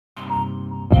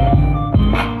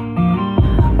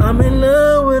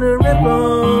with a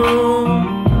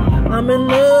Redbone. I'm in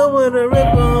love with a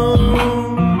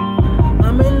Redbone.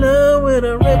 I'm in love with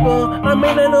a Redbone. I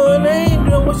made a little name,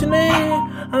 girl, what's your name?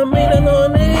 I made a little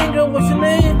name, girl, what's your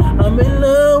name? I'm in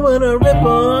love with a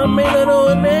Redbone. I made a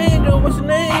little name, girl, what's your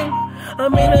name? I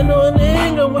made a little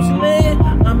name, girl, what's your name?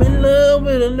 I'm in love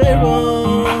with a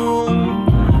Redbone.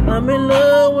 I'm in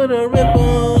love with a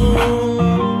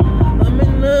Redbone. I'm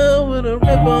in love with a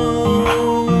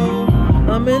Redbone.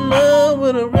 I'm in love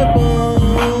with a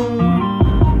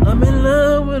Redbone. I'm in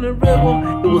love with a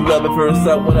Redbone. It was love at first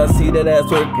sight when I see that ass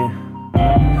working.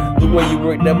 The way you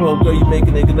work that pole, girl, you make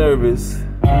a nigga nervous.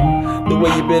 The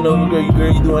way you bend over, girl,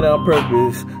 you doing it on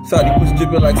purpose. Shawty pussy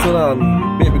dripping like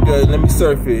tsunami. Baby girl, let me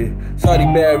surf it. Shawty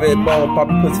bad Redbone,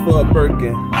 poppin' pussy for a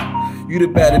Birkin. You the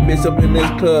baddest bitch up in this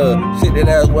club. Shit, that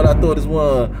ass what I thought is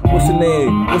one. What's your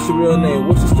name? What's your real name?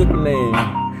 What's your stripper name?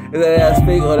 Is that ass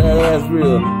fake or that ass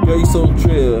real? Girl, you so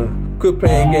trill. Quit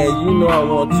playing games, you know I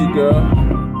want you, girl.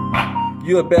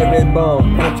 You a bad Redbone,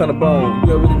 and I'm tryna bone.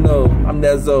 You already know, I'm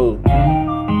that Zoe.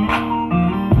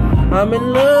 I'm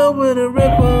in love with a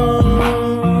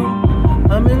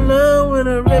Redbone. I'm in love with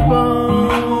a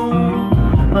Redbone.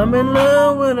 I'm in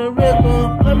love with a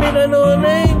Redbone. I made a little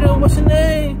name, girl, what's your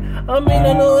name? I made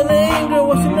a little name, girl,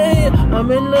 what's your name?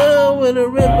 I'm in love with a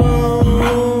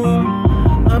Redbone.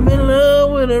 I'm in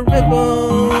love with a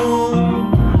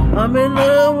Redbone. I'm in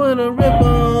love with a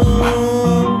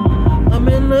Redbone. I'm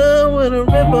in love with a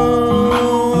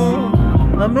Redbone.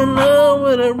 I'm in love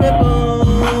with a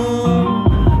Redbone.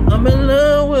 I'm in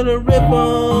love with a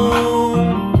Redbone.